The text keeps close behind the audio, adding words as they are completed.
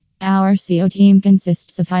Our SEO team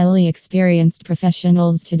consists of highly experienced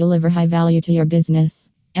professionals to deliver high value to your business.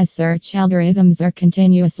 As search algorithms are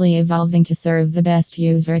continuously evolving to serve the best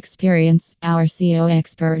user experience, our SEO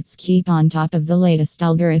experts keep on top of the latest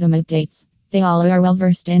algorithm updates. They all are well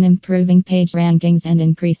versed in improving page rankings and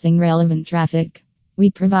increasing relevant traffic.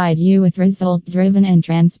 We provide you with result-driven and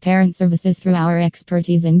transparent services through our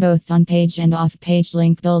expertise in both on-page and off-page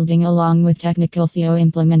link building along with technical SEO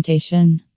implementation.